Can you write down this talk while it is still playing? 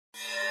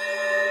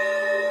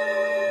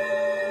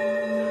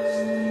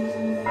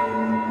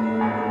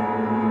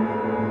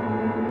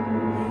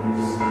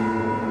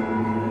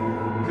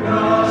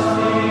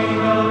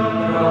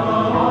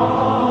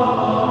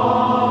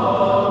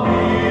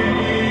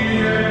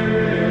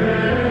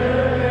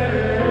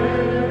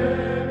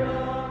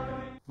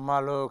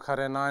Malo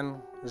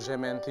karenain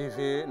Gemen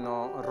TV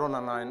no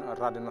Ronanain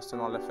Radio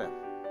Nacional FM.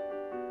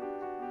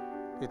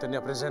 Ita ne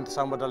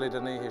apresentação badalei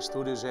danei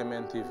estúdio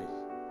Gemen TV.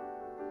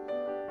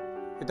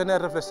 Ita ne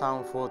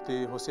reflexão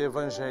forte o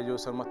Evangelho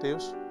São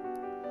Mateus,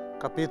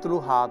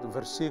 capítulo 8,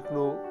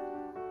 versículo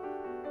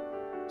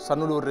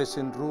sanulu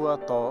resin rua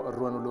to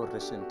ruanulu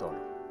resin tolo.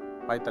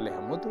 Vai ta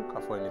leha muito, ka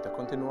foi nita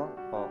continua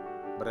o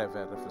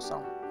breve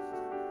reflexão.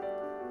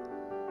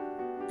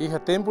 Iha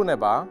tempo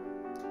neba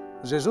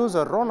Jesus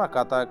rona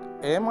katak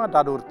ema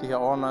dadur tiha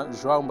ona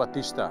João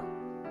Batista,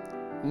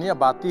 nia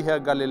batiha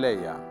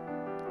Galileia,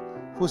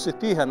 husi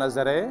tiha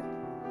Nazaré,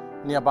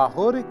 nia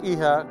bahorik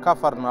iha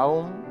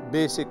Kafarnaum,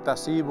 besik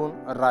tasibun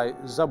rai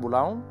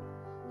Zabulaun,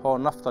 ho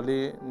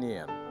Naftali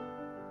nian.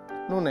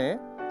 Nune,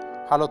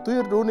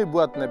 halotuir runi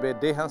buat nebe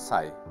dehan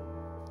sai,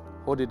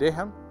 hodi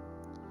dehan,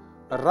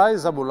 rai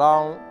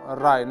Zabulaun,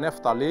 rai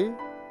Naftali,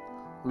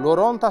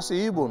 loron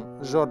tasibun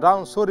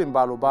Jordan sorim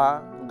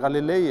baluba,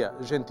 Galileia,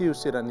 gentil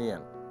siranian.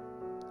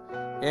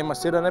 Ema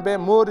siranebe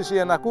muris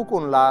ia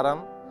nakukun laran,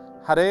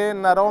 hare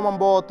naroman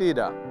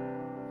bootida.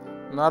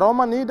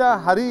 Naroman nida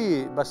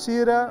hari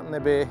basira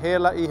nebe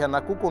hela iha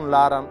nakukun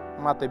laran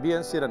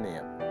matebian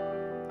siranian.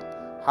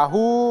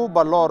 Hahu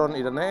baloron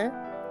idane,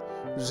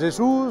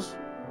 Jesus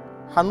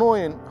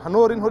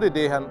hanorin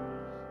hodidehan,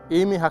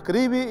 imi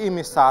hakribi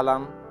imi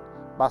salan,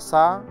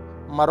 basa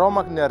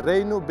maromak ne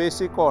reino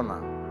besikona.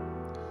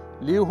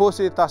 Liu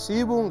hosi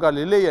tasibun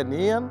Galileia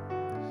nian,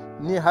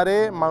 ni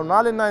hare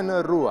maunale na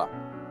ina rua.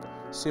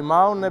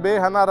 Simão nebe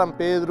hanaram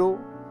Pedro,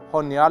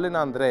 honiale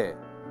na André.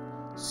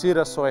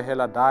 Sira soe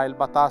hela dail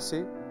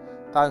batasi,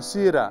 tan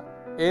sira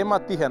ema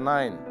tiha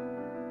nain.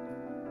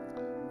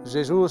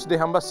 Jesus de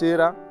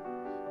hambasira,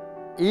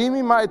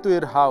 imi ma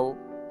ituir hau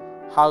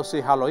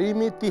si halo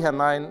imi tiha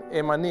nain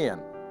ema nian.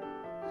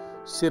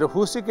 Sira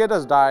husi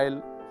kedas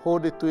dail,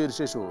 hodi tuir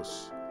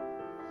Jesus.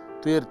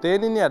 Tuir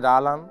teni ni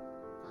adalan,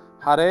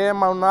 hare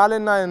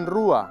maunale na in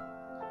rua,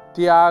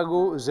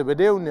 Tiago,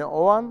 Zebedeu ni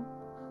Oan,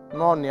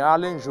 no ni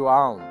Alen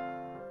João.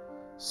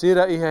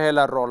 Sira iha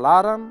hela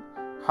rolaran,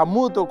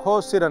 hamuto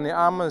ko sira ni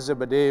aman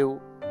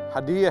Zebedeu,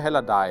 hadia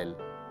hela dail.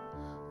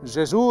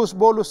 Jesus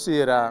bolu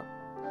sira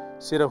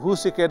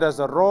husi kedas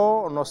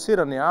ro no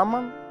sira ni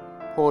aman,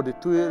 hodi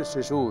tuir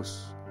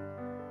Jesus.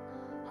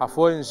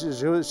 Hafoin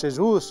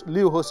Jesus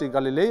liu hosi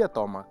Galileia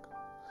tomak.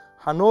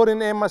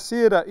 Hanorin ema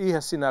sira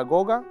iha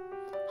sinagoga,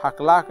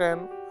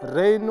 haklaken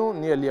reino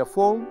ni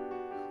eliafon,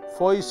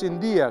 foi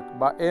sindiak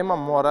ba ema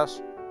moras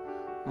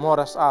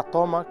a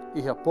tomak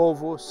iha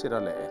povo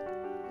siraleet.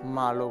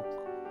 Maluk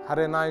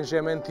harenain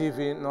Gemen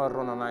TV no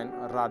Ronanain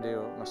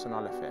Radio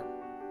Nacional FM.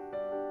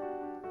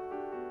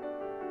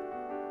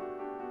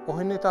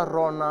 Ohinita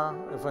rona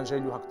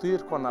Evangelho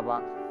haktuir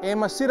konaba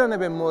ema sira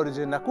nebe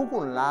morje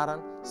nakukun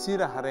laran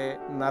sira hare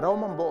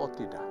naroman bo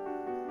otida.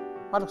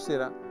 Maluk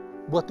sira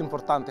buat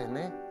importante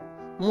ne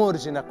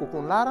morje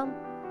nakukun laran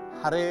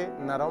hare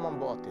naroman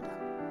bo otida.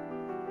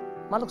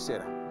 Maluk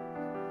sira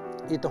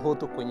ito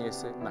hotu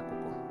conhece na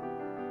kukun.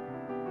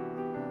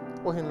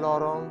 Ohin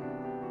lorong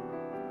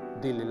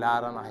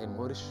dililaran ahi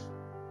moris,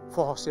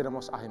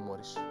 fohosiramos ahi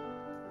moris,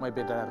 may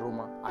bedara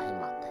ruma ahi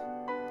mate.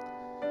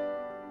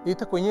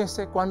 Ita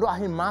conhece quando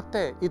ahi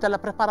mate, ita la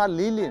prepara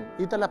lilin,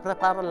 ita la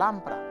prepara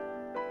lampra.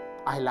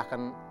 Ahi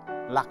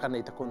lakan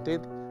ita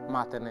content,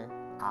 mate ne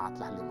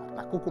aatlah limar,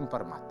 na kukun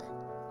per mate.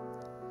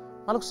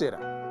 Maluk sira.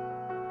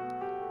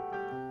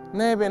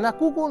 Nebe na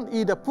kukun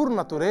ida pur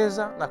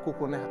natureza, na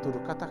kukun ne haturu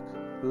katak.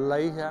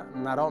 Laiha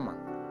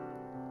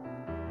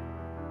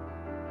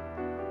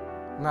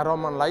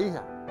naroman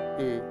laiha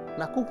e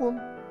nakukun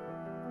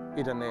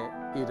ida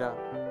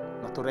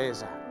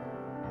natureza.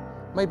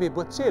 Mas be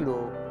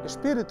bocelo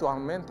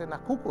espiritualmente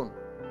nakukun.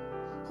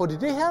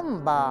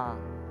 Hodidehan ba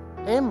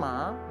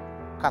ema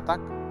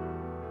katak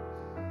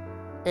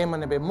ema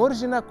nebe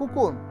moris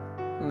nakukun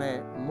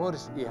ne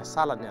moris ia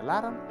sala ne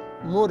laran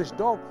moris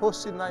dog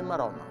hosi nai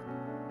maroma.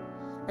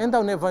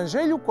 Então no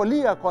Evangelho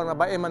colia quando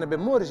ba ema nebe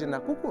moris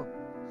nakukun.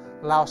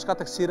 Laos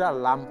katak sira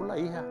lampu la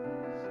iha,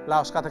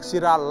 laos katak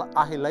sira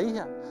ahi la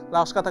iha,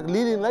 laos katak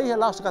lilin la iha,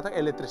 laos katak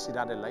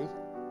eletricidade la iha.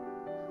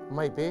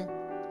 Mai be,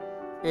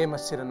 ema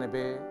sira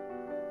nebe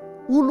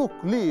uluk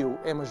liu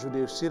ema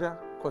judeu sira,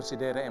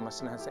 considera ema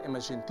sinansa ema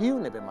gentil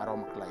nebe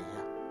maromak la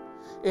iha.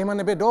 Ema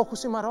nebe doku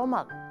si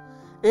maromak,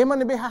 ema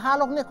nebe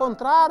hahalok ne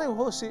contrário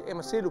hosi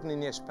ema seluk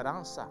ni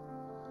esperança,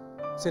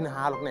 sine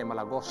hahalok ne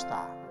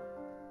malagosta,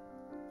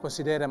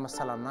 considera ema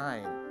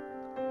salanain.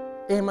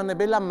 Ema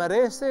nebe la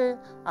merece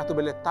atu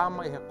bele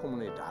tama iha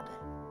comunidade.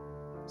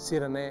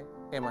 Sira ne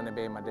ema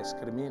nebe ema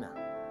discrimina.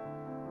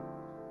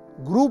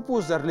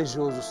 Grupos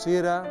religiosos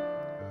sira,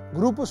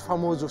 grupos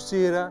famosos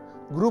sira,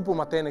 grupo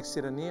matenek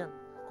siranian,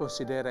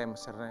 considera ema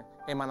sirane,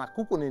 ema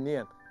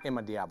nakukuninian,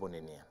 ema diabo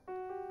ninian.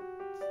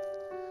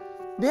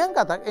 Dian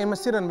katak ema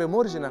sira nebe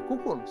morji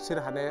nakukun,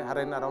 sira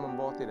hare na roman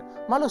botida.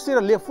 Malo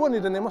sira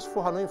lefoni de nemas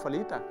fohano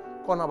infalita,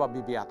 kona ba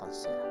bibiatan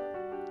sira.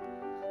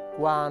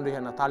 Quando iha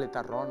Natali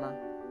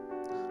tarrona,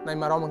 na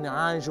imaromos ni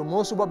anjo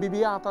moço ba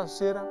bibiatan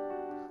sira,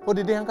 Ho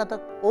di dehang kata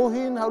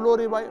ohin hau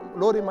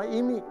lori mai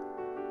imi.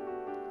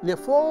 Lia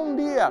fon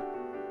dia.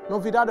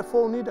 Novidade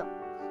fon nida.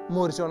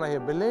 Morisona he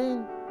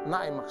belein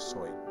na e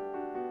maksoin.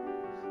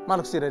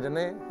 Maluk sira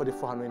dene ho di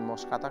fohanuin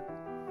mos katak.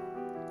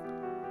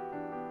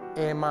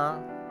 Ema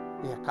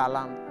ia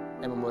kalang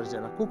ema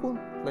morisona kukun,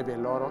 mai be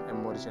loron ema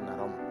morisona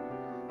Roma.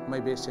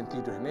 Mai be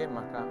sentido hene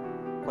maka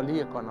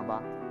kolia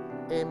konaba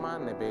ema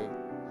nebe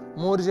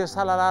morisona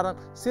salalaran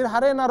sira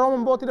harena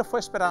Roma boti da foi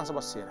esperança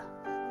basira.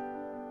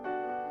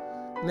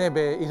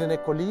 Nebe irene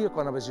kolia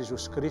konaba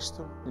Jesus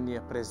Cristo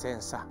nia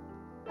presença.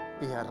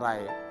 Ia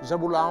rai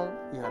Zabulão,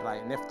 ia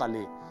rai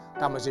Neftali.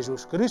 Tama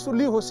Jesus Cristo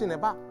li hosi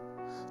neba.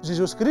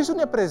 Jesus Cristo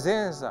nia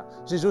presença.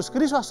 Jesus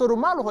Cristo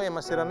asorumalo ho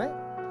ema sira ne.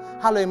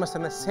 Halo ema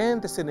sira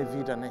sente se ne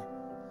vida ne.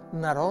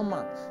 Na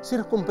Roma,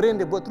 sira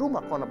compreende buat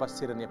rumah konaba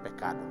sira nia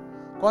pecado.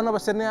 Konaba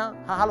sira nia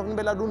halo ni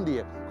bela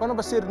dundia.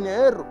 Konaba sira nia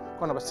erro,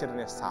 konaba sira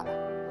nia salah.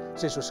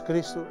 Jesus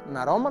Cristo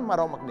na Roma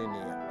maromak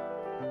nia.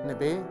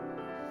 Nebe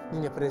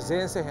nia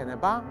presença he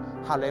neba.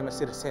 Halo ema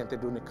sira sente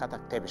duni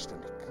katak tebis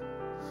dunik.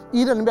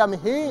 Ida nebe ami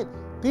heen,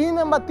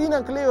 tina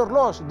matina kleur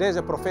los,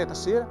 deze profeta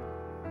sira.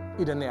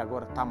 Ida ne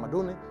agora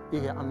tamadune,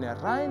 ia amne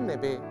rain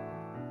nebe,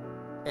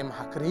 ema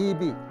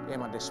hakribi,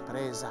 ema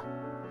despreza,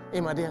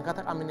 ema dia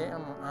kata amine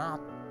amat,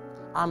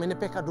 amine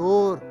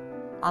pecador,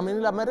 amine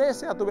la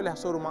merece atu bele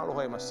hasoru malo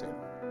hoy masel.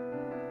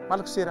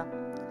 Maluk sira,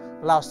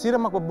 lao sira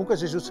mak buka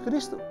Jesus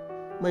Cristo,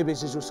 mai be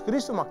Jesus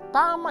Cristo mak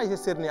tama ia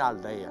ser ne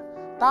aldeia,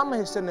 tama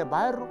ia ser ne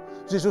bairro,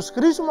 Jesus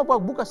Cristo mak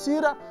buka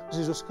sira,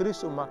 Jesus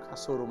Cristo mak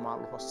hasoru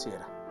malo ho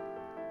sira.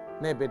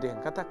 Nebe dia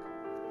kata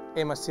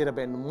ema sira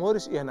ben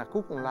moris ia na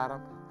kukung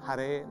larang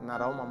hare na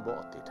Roma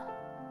botida.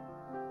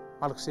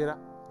 Maluk sira,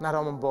 na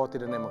Roma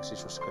botida nemo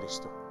Jesus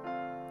Cristo.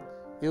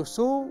 Eu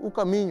sou o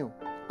caminho,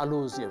 a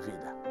luz e a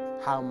vida.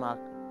 Haumak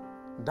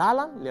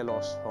dalan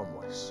lelos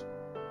homens.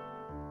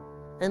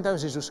 Então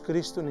Jesus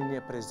Cristo na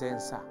minha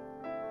presença,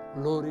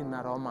 lori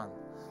na Roma.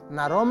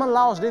 Na Roma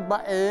laos dit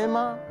ba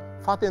ema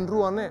faten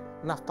ruane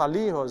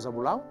Naftali ho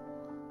Zabulão,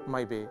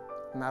 mai be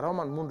na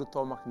Roma mundo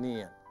tomak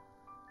nian.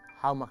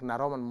 Haumak na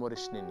Roma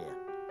moris nian.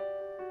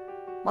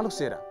 Maluk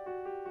sira.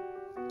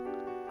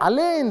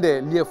 Além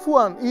de lia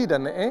fuan ida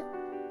ne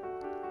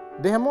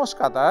dehemos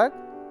katak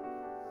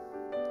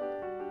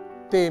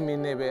temi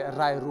nebe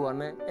rai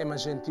ruane ema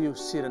gentil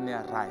sira ne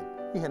rai.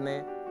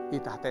 Ihane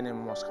itahtene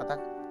mos katak.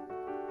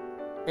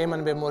 Ema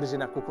nebe moris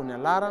na kukunya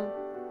laran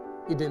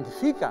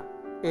identifica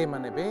ema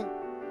nebe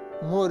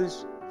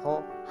moris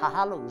ho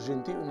hahalo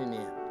gentil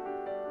ninia.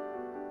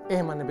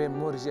 Ema nebe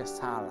moris ya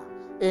sala.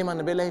 Ema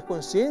nebe lei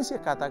consciência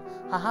katak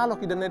hahalo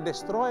que dane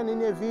destrói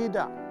ninia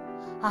vida.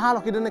 Hahalo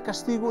que dane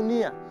castigo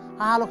nia.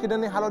 Halo que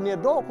dane halo nia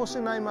do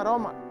kosinai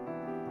maroma.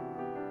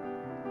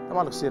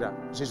 Tamaluk sira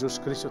Jesus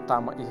Cristo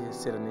tama ihe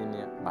sira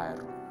ninia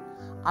bairro.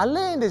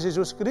 Além de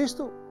Jesus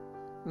Cristo,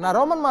 na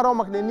Roma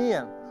maroma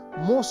ninia,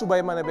 mosu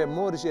bai manebe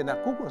moris na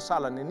kukun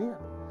sala ninia,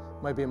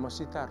 mai be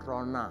mosita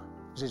rona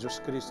Jesus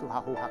Cristo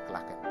hahu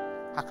haklaken.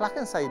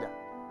 Haklaken saida.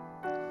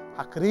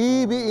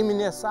 Hakribi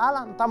iminia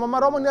sala, tama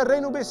maroma nia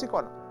reino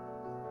besikona.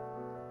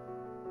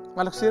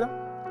 Maluk sira,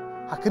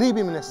 hakribi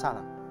iminia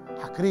sala,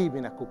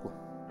 hakribi na kukun.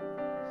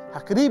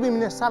 Hakribi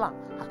mine salam,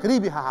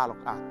 hakribi hahalok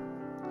at.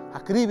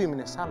 Hakribi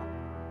mine salam,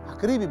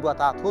 hakribi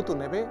buat at hotu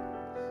nebe.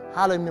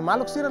 Halo imne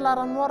maluk sira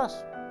laran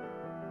moras.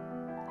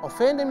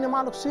 Ofende imne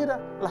maluk sira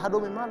la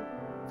hadomi maluk.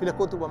 Fila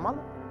kotu ba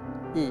maluk.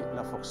 I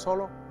la fok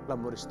solo la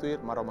moristuir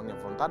maromang nia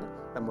vontade,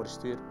 la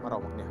moristuir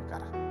maromang nia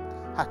kara.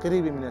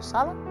 Hakribi mine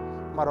salam,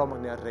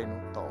 maromang nia reino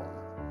to.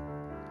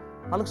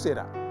 Maluk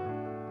sira.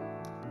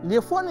 Lia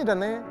fuani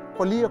dane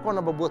kolia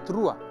kona babuat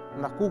rua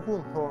na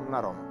kukun ho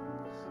na Roma.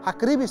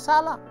 Hakribi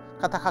sala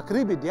kata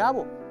hakribi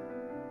diabo.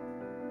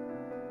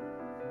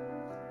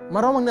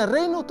 Maromang na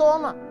reino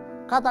tona,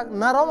 kata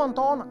naroman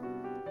tona.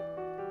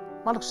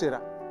 Maluk sira.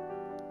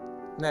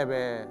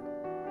 Nebe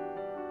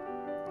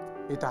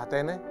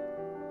itahtene.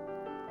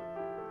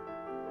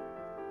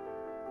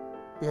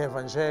 E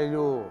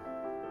Evangelho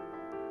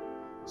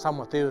São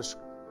Mateus,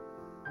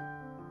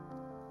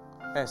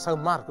 São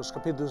Marcos,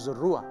 capítulo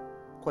 2,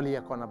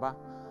 kolia konaba,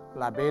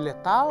 la bele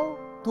tau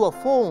tua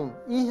fon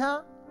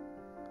iha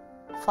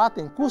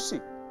fatin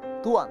kusi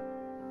tuan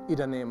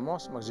idane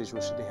mos mag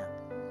Jesus dehan.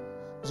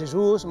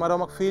 Jesus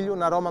maromak filho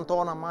na roman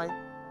tona mai.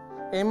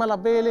 Ema la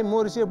bele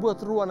morisia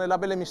buat rua na la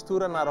bele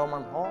mistura na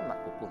roman ho na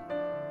kukun.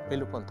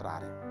 Pelo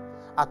contrário.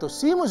 Ato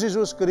simo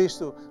Jesus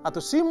Cristo, ato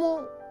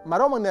simo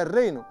maroman ne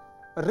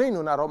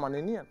reino na roman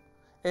nian.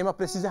 Ema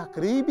precisa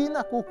kribi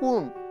na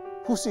kukun,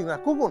 kusi na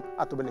kukun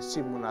ato bele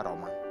simo na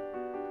roman.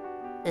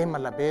 Ema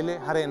la bele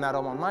hare na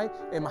roman mai,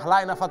 ema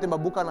halai na fatin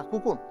babuka na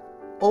kukun.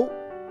 Oh,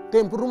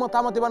 tempo rumah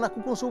tama tiba na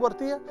kukun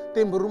subartia,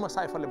 tempo rumah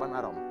sai fale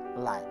na roman.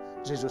 Lai.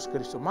 Jesus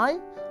Cristo mai,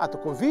 ato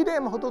convida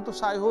ema hototo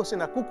sai hosi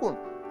na kukun,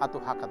 ato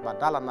hakat ba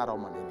dalan na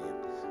roman nian.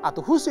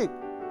 Ato husik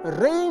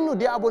reino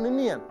diabo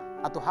nian,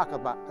 ato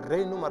hakat ba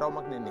reino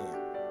maromak nian.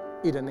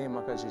 Ida ne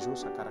maka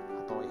Jesus akarak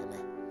ato ine.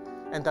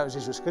 Então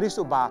Jesus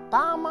Cristo ba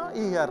tama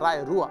ia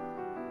rai rua.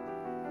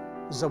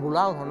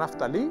 Zabulão ho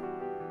Naftali,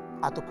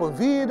 Atu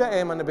convida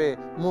ema nebe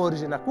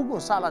morisi na kukun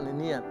sala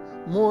ninian.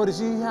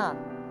 Morisi ya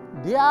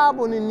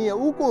diabo ninia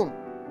ukun.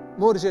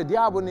 Morisi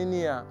diabo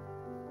ninia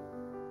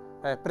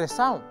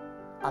pressão.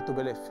 Atu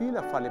bele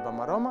fila fale ba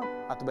maroma.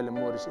 Atu bele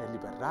morisi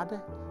liberdade.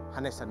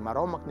 Hanesan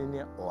maromak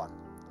ninia oan.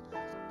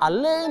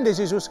 Além de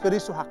Jesus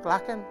Cristo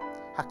haklaken.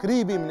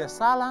 Hakribi minha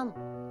salan.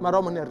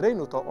 Maroma ne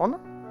reino to ona.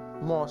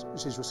 Mas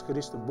Jesus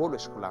Cristo bolo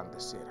escolante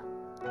será.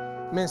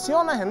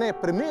 Menciona né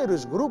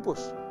primeiros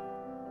grupos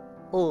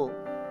ou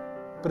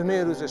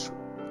primeiros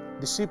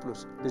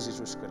discípulos de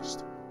Jesus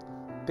Cristo.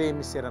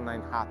 Temi será na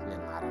hat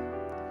nenara.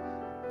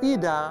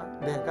 Ida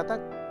dengan kata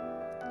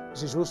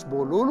Jesus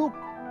bolulu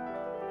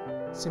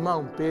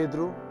Simão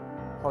Pedro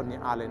honi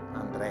alen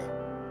André.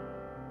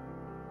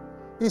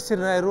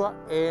 Isirnairua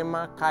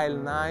ema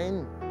kail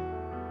nain.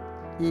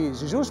 E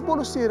Jesus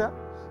bolu sira.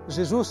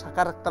 Jesus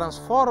akan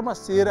transforma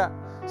sira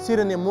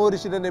ne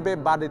moris ne nebe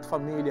badet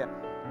família.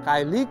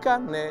 Kailika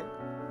ne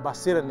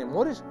basira ne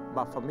moris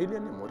ba família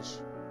ne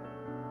moris.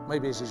 Mas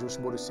bem Jesus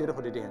bolu sira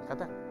hode dengan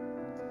kata.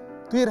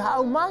 Tuir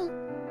hau mai.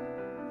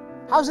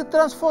 Hau se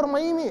transforma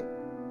imi.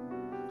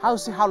 Hau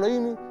se halo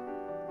imi.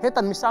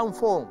 Hetan misam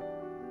fong.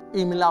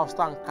 Imi laos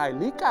tang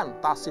kailikan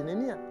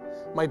tasinenia.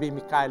 Mas bem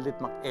mi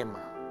kailit mak ema.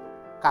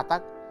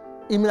 Katak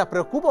imi la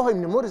preocupa ho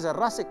imi moris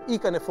rasik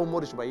ikan ne fo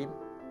moris ba imi.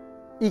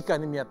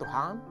 Ikan ni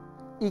Tuhan,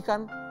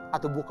 ikan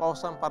atau buka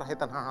osan para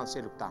hetan hahan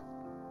seluktan.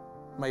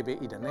 Mai be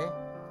idane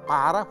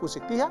para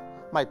husiktiha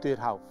mai tuir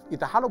hau.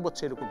 Ita halo buat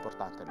seluk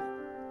importante.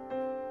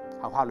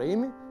 Hau halo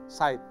ini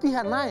sai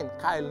tiha nain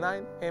kail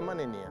nain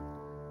emanenia.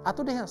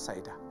 Atau dehan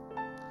saida.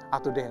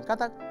 Atau dehan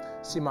kata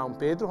Simão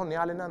Pedro honi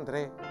alen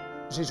André.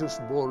 Jesus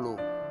bolo.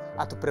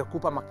 Atau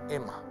preocupa mak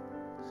ema.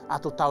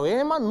 Atau tau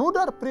ema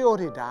nudar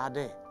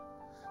prioridade.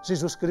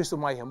 Jesus Cristo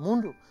mai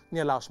mundo,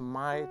 nia laos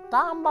mai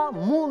tamba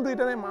mundo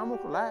idane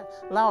mamuk lai,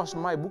 laos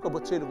mai buka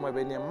botseluk mai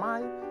benia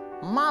mai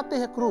mate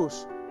he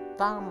cruz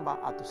tamba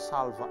atu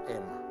salva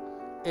ema.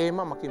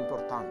 Ema mak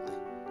importante.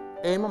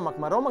 Ema mak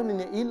maromak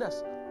ninia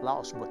ilas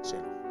laos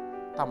botseluk.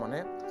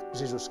 Tamane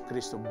Jesus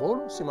Cristo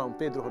bolo Simão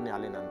Pedro honi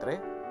alen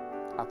André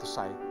atu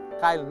sai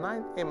kail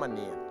nain ema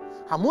nia.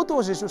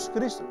 Hamutu Jesus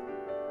Cristo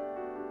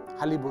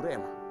halibur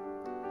ema.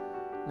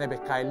 Nebe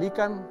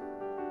kailikan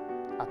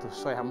atau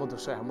soy hamutu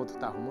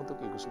tahu hamutu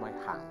igus mai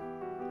hang.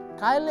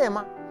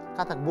 Kailema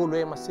katak bolu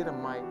ema sira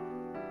mai.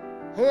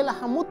 Hela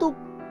hamutu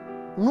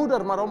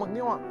nudar maromak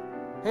niwa.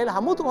 Hela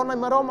hamutu honai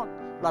maromak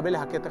labele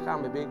haketa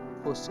kambe be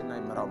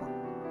hosinai maromak.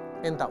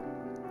 Entau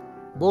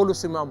bolu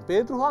Simão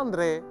Pedro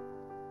André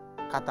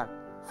katak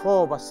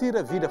fo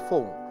basira vida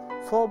fong.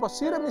 Fo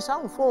basira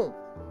misang fong.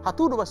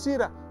 Hatudo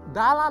basira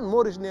dalan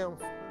moris neon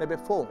nebe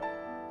fong.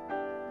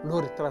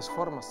 Lori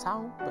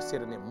transformação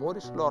basira ne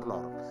moris lor.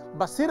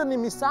 Basira ne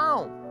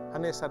missão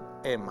hanesan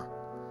ema.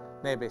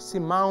 Nebe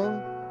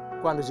Simão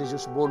quando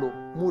Jesus bolo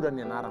muda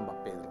ne naramba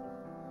Pedro.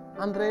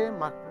 André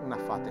mak na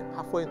faten.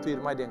 Ha foi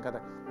intuir mai den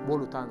kata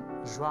bolo tan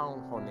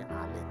João hone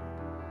alen.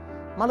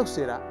 Maluk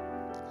sira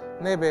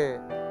nebe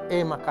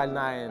ema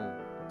kalnaen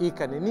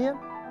ikaninian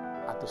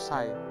atau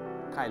sai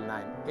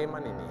kalnaen ema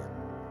ninian.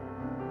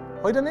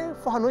 Hoidane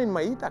fahanoin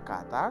mai ita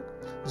kata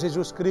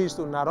Jesus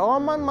Cristo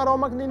naroman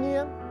maromak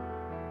ninian.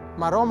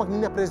 Maromak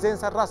ninia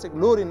presença rasik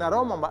lori na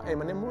Roma ba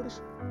emane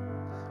moris.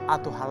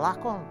 Atu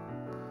halakon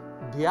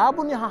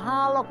diabo ni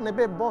hahalok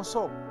nebe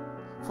bosok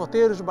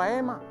foteiros ba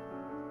ema.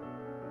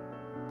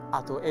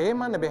 Atu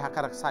ema nebe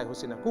hakarak sai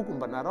husina kukum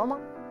ba na Roma.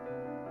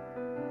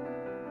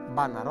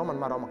 Ba na Roma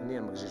maromak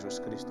ninia mag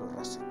Jesus Cristo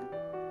rasik.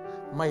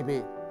 Mai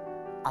be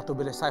atu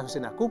bele sai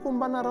husina kukum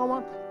ba na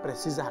Roma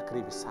precisa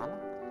hakribi sala.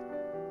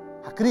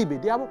 Hakribi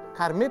diabo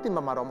karmeti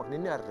ba maromak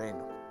ninia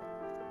reino.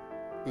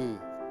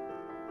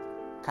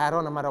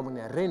 Carona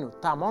maromone reino,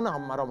 tamona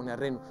maromone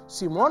reino,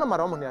 Simona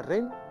maromone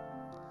reino.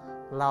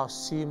 Lao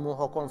Simo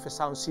ho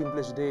confissão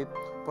simples de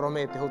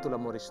promete ho tu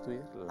l'amore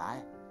stuir, lá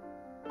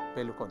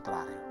pelo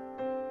contrário.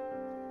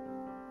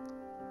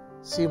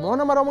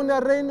 Simona maromone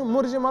reino,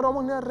 Morge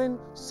maromone reino,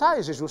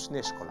 sai Jesus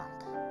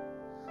nescolante.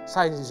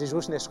 Sai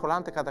Jesus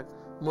nescolante kada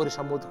Morge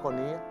amud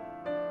konia,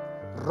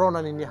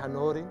 rona ni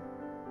hanori,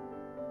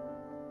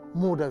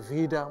 muda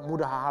vida,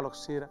 muda halok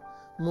sira,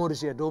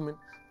 Morge domin,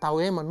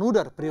 tau ema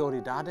nudar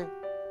prioridade.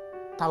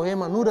 Tau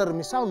ema nudar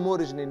misal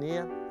moris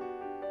nenia.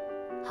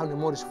 Hau ne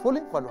moris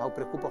fole quando hau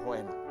preocupa ho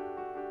ema.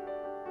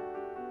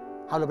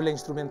 Hau bele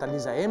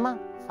instrumentaliza ema,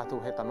 atu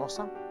heta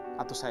nossa,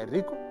 atu sai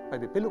rico, vai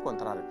be pelo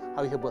contrário.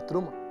 Hau ia buat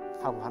truma,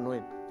 hau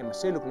hanoin, ema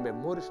seluk nebe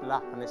moris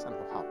la hanesan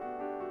ho hau.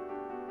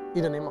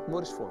 Ida nemak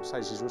moris fo,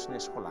 sai Jesus ne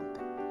escolante.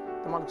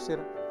 Tamaluk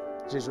sira,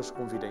 Jesus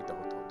convida ita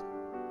ho toto.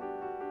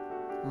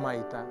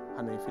 Maita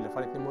hanoin fila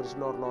falit ne moris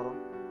lor.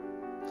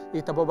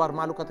 Ita bobar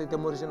malu kata ita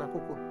moris na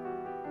kuku.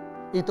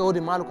 Ita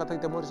odi malu kata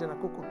ita moris na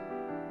kuku.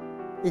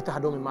 Ita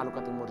hadomi malu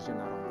kata moris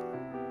na Roma.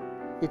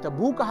 Ita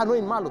buka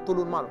hanoin malu,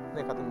 tulun malu,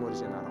 ne kata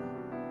moris na Roma.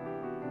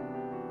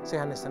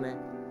 Sehanesane,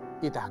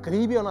 ita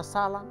hakribi ona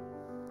sala,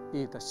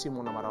 ita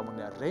Simona maroma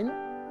ne reino,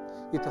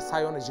 ita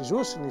sai ona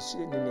Jesus ni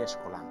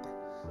escolante.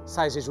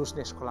 Sai Jesus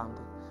ni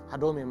escolante.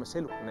 Hadomi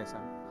maselu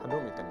kunesan,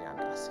 hadomi tanian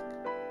rasik.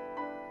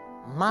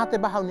 mate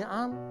bahau ni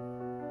am,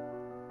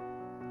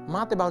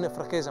 mate bahau ni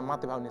fraqueza,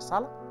 mate bahau ni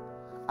sala,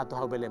 atau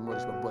hau bele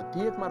moris buat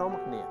dia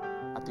kemaromak nia,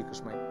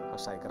 atikus mai hau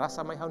sai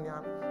graça mai hau ni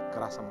am,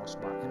 graça mos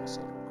ba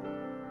emasel.